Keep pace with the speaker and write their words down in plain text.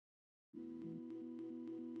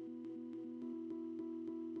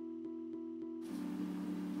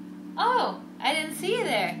Oh, I didn't see you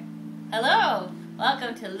there. Hello.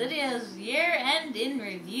 Welcome to Lydia's year-end in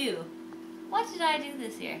review. What did I do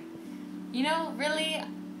this year? You know, really,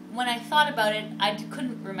 when I thought about it, I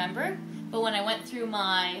couldn't remember. But when I went through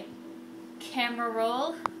my camera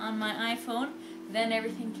roll on my iPhone, then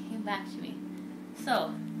everything came back to me.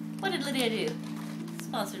 So, what did Lydia do?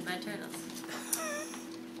 Sponsored by Turtles.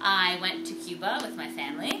 I went to Cuba with my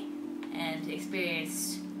family and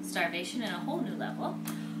experienced starvation at a whole new level.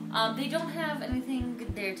 They don't have anything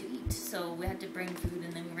good there to eat, so we had to bring food,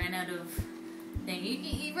 and then we ran out of things.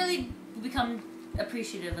 You really become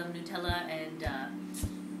appreciative of Nutella and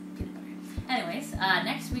peanut butter. Anyways,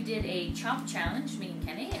 next we did a chop challenge, me and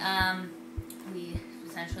Kenny. We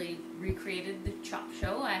essentially recreated the chop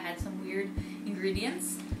show. I had some weird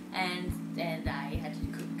ingredients, and I had to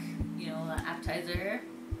cook, appetizer,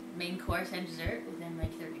 main course, and dessert within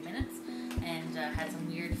like 30 minutes, and had some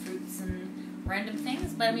weird fruits and random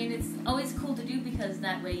things. But I mean, it's always cool to do because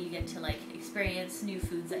that way you get to like experience new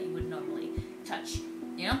foods that you would normally touch,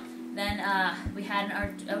 you know? Then we had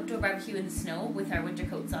an outdoor barbecue in the snow with our winter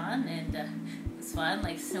coats on, and it was fun.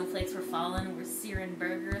 Like snowflakes were falling, we're searing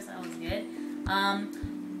burgers. That was good.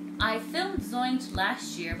 I filmed Zoinked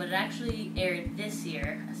last year, but it actually aired this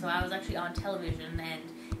year, so I was actually on television, and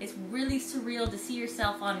it's really surreal to see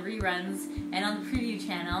yourself on reruns and on the preview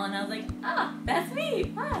channel, and I was like, that's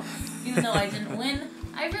me! Ah. Even though I didn't win,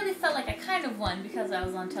 I really felt like I kind of won because I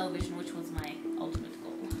was on television, which was my ultimate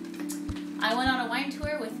goal. I went on a wine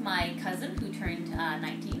tour with my cousin, who turned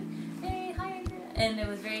 19. Hey, hi! And it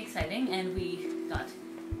was very exciting, and we got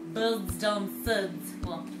buzzed on suds.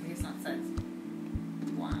 Well, it's not suds.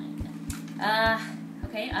 Wine.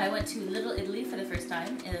 Okay, I went to Little Italy for the first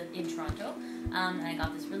time in Toronto, and I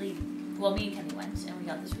got this me and Kenny went, and we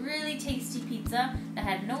got this really tasty pizza that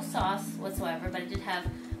had no sauce whatsoever, but it did have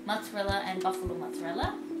mozzarella and buffalo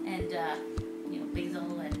mozzarella, and,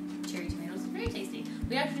 basil and cherry tomatoes. Very tasty.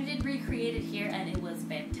 We actually did recreate it here, and it was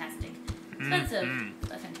fantastic. Expensive,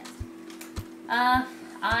 but fantastic.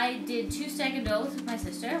 I did 2 stag and does with my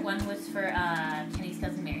sister. One was for Kenny's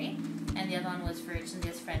cousin Mary, and the other one was for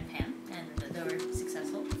Cynthia's friend Pam, and they were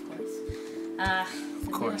successful, of course.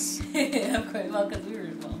 Of course. Of course, well, because we were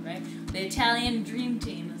involved, right? The Italian dream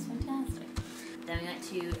team was fantastic. Then we went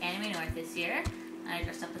to Anime North this year. I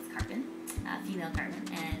dressed up as Cartman, female Cartman,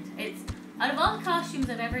 and it's, out of all the costumes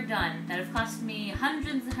I've ever done that have cost me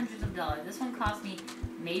hundreds and hundreds of dollars, this one cost me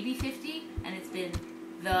maybe $50, and it's been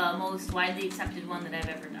the most widely accepted one that I've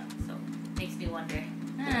ever done, so it makes me wonder.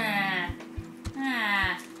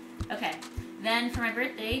 Okay. Then for my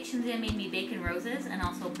birthday, Cynthia made me bacon roses and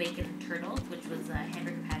also bacon turtles, which was a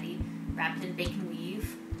hamburger patty wrapped in bacon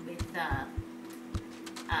weave with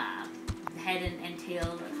head and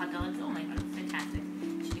tail hot dogs. Oh my god, it was fantastic.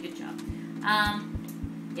 She did a good job.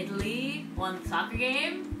 Italy won the soccer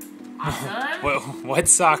game. Awesome. Well, what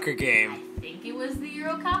soccer game? I think it was the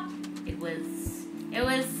Euro Cup. It was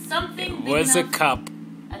something. It was a cup.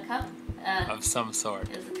 A cup? Of some sort.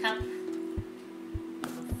 It was a cup.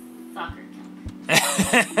 Soccer cup.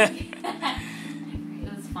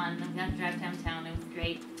 It was fun. We got to drive downtown. It was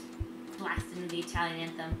great. Blasting the Italian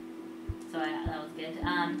anthem. So that was good.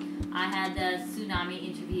 I had the Tsunami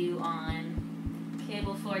interview on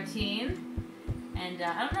Cable 14. And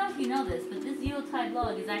I don't know if you know this, but this Yuletide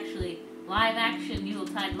log is actually live action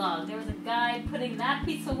Yuletide log. There was a guy putting that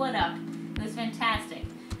piece of wood up. It was fantastic.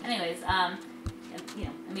 Anyways,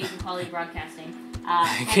 amazing quality broadcasting.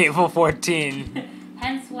 Cable 14.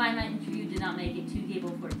 Hence why my interview did not make it to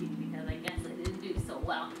Cable 14, because I guess I didn't do so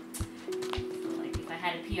well. So, like, if I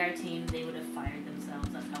had a PR team, they would have fired themselves.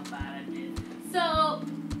 That's how bad I did. So,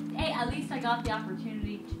 hey, at least I got the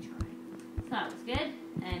opportunity to try. So that was good.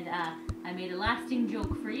 And I made a lasting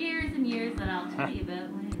joke for years and years that I'll tell you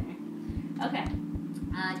about later. Okay.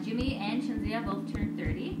 Jimmy and Chinzia both turned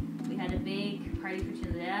 30. We had a big party for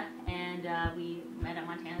Chinzia, and we met at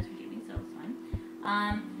Montana's for Jimmy, so it was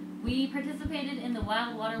fun. We participated in the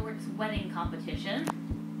Wild Waterworks wedding competition,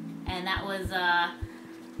 and that was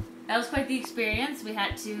quite the experience. We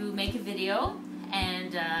had to make a video,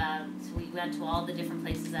 and so we went to all the different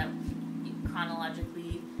places that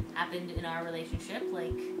chronologically happened in our relationship,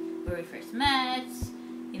 like where we first met,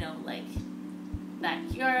 like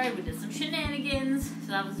backyard. We did some shenanigans,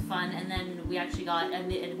 so that was fun. And then we actually got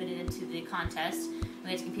admitted into the contest.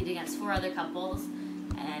 We had to compete against 4 other couples.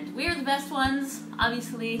 And we were the best ones,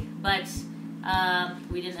 obviously, but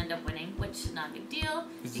we didn't end up winning, which is not a big deal.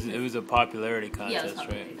 It was a popularity contest, yeah, it was a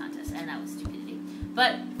popularity contest, and that was stupidity.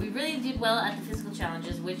 But we really did well at the physical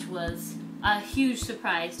challenges, which was a huge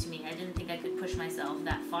surprise to me. I didn't think I could push myself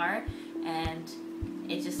that far. and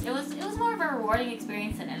it was more of a rewarding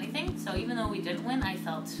experience than anything. So even though we didn't win, I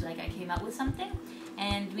felt like I came out with something,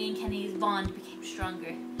 and me and Kenny's bond became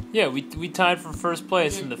stronger. Yeah, we tied for first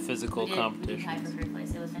place in the physical competition. We tied for first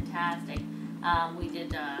place. It was fantastic. We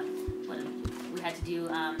did we had to do.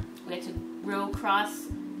 We had to row across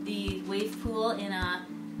the wave pool in a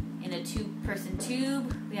 2-person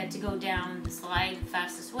tube. We had to go down the slide the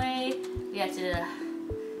fastest way. We had to.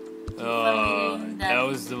 That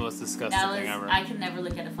was the most disgusting thing ever. I could never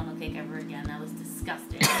look at a funnel cake ever again. That was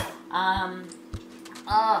disgusting. And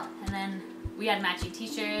then we had matching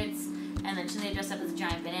T-shirts, and then they dressed up as a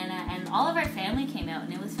giant banana, and all of our family came out,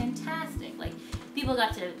 and it was fantastic. Like, people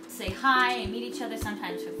got to say hi and meet each other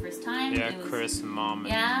sometimes for the first time. Yeah, Chris and Mom,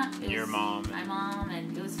 and your mom, my mom,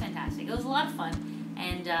 and it was fantastic. It was a lot of fun,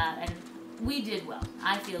 and we did well.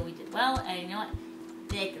 I feel we did well, and you know what?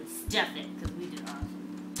 They could stuff it because we did awesome.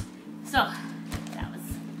 So, that was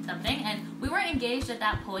something. And we weren't engaged at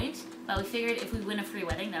that point, but we figured if we win a free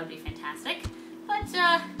wedding, that would be fantastic. But,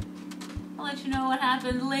 I'll let you know what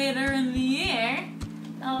happened later in the year.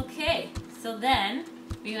 Okay, so then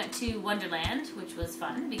we went to Wonderland, which was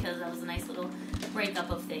fun, because that was a nice little breakup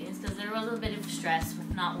of things, because there was a bit of stress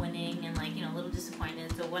with not winning and, like, you know, a little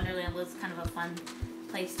disappointed. So Wonderland was kind of a fun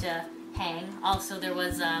place to hang. Also, there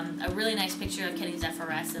was a really nice picture of Kenny's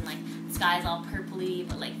FRS, and like the sky's all purpley,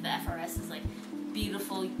 but like the FRS is like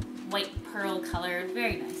beautiful white pearl color,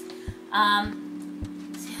 very nice.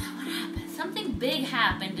 What happened? Something big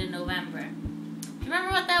happened in November. Do you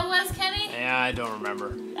remember what that was, Kenny? Yeah, I don't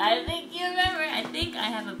remember. I think you remember. I think I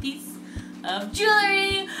have a piece of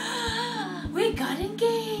jewelry. We got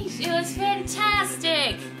engaged. It was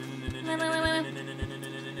fantastic.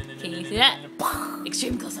 Can you see that?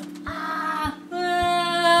 Extreme close-up.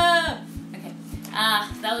 Okay.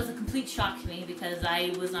 That was a complete shock to me because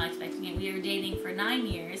I was not expecting it. We were dating for 9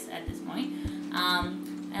 years at this point.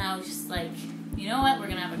 And I was just like, you know what? We're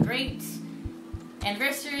going to have a great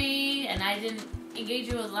anniversary. And I didn't engage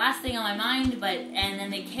you was the last thing on my mind. And then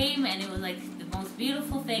they came, and it was like the most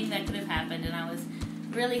beautiful thing that could have happened. And I was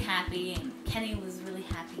really happy. And Kenny was really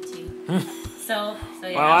happy too. So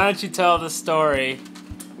yeah. Well, why don't you tell the story?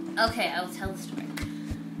 Okay, I will tell the story.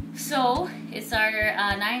 So, it's our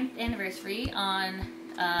 9th anniversary on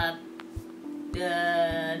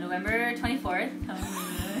November 24th.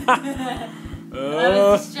 I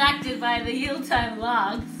was distracted by the Yuletide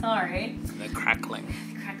log. Sorry. The crackling.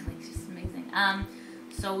 The crackling is just amazing.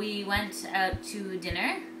 So we went out to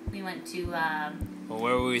dinner. We went to... well,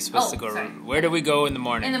 where were we supposed to go? Sorry. Where did we go in the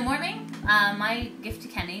morning? In the morning, my gift to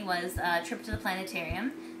Kenny was a trip to the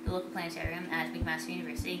planetarium, the local planetarium at McMaster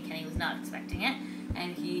University. Kenny was not expecting it,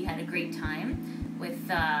 and he had a great time with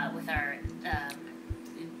our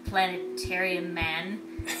planetarium man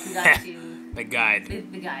who got to... The guide.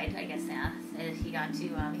 The guide, I guess, yeah. He got to,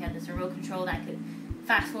 he had this remote control that could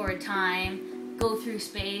fast forward time, go through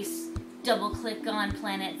space, double click on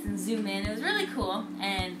planets and zoom in. It was really cool,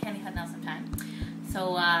 and Kenny had now some time.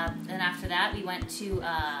 So then after that, we went to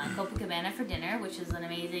Copacabana for dinner, which is an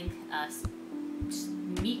amazing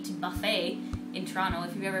meat buffet in Toronto.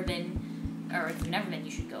 If you've ever been, or if you've never been,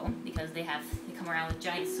 you should go, because they come around with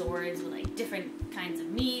giant swords with like different kinds of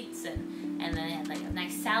meats, and then they had like a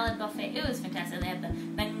nice salad buffet. It was fantastic. They had the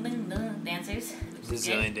bang, bang, bang dancers.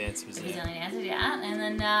 Brazilian dancers. The Brazilian dancers, yeah.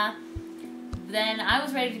 And then I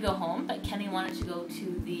was ready to go home, but Kenny wanted to go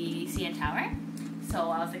to the CN Tower. So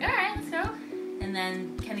I was like, all right, let's go. And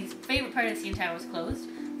then Kenny's favorite part of the CN Tower was closed.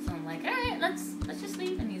 So I'm like, all right, let's just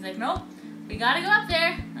leave. And he's like, nope, we gotta go up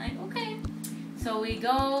there. I'm like, okay. So we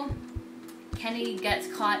go. Kenny gets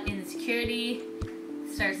caught in security,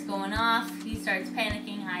 starts going off. He starts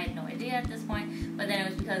panicking. I had no idea at this point, but then it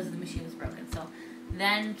was because the machine was broken. So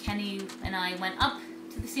then Kenny and I went up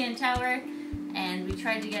to the CN Tower, and we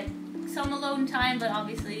tried to get some alone time, but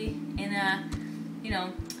obviously in a,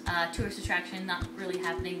 tourist attraction, not really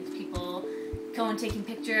happening. People going taking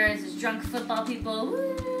pictures. There's drunk football people.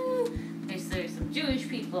 Woo! There's some Jewish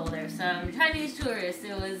people. There's some Chinese tourists.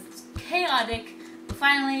 It was chaotic. But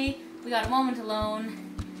finally, we got a moment alone.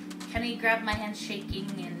 Kenny grabbed my hand shaking,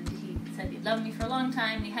 and he said he loved me for a long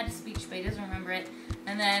time. He had a speech, but he doesn't remember it.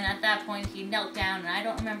 And then at that point, he knelt down, and I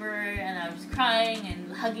don't remember, and I was crying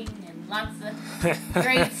and hugging and lots of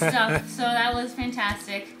great stuff. So that was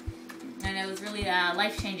fantastic, and it was really a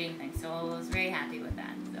life-changing thing. So I was very happy with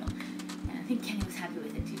that. So, and I think Kenny was happy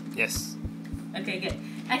with it too. Yes. Okay, good,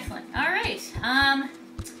 excellent. All right.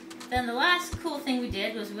 Then the last cool thing we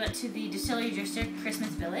did was we went to the Distillery District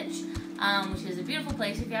Christmas Village, which is a beautiful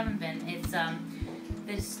place if you haven't been.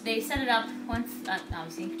 It's they set it up once,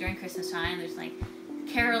 obviously during Christmas time. There's like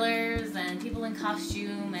carolers and people in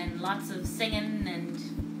costume and lots of singing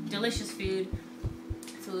and delicious food.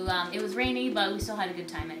 So it was rainy, but we still had a good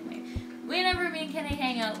time anyway. Whenever me and Kenny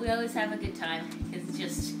hang out, we always have a good time. It's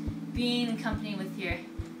just being in company with your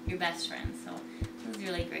best friends. So it was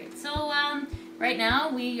really great. So right now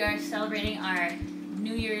we are celebrating our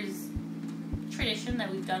New Year's tradition that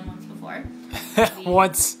we've done once before.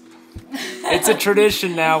 Once. It's a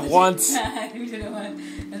tradition now. Once.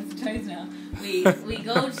 That's twice now. We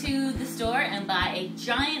go to the store and buy a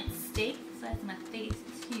giant steak. The size of my face,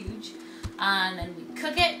 it's huge. And then we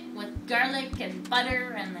cook it with garlic and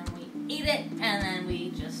butter, and then we eat it, and then we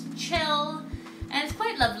just chill. And it's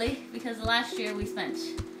quite lovely because last year we spent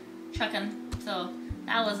trucking, so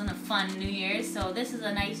that wasn't a fun New Year's. So this is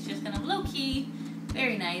a nice, just kind of low key,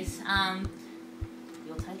 very nice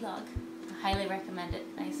Yuletide log. I highly recommend it,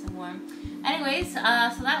 nice and warm. Anyways, so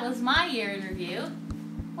that was my year in review.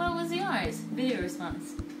 What was yours? Video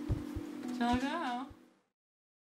response. Ciao, ciao.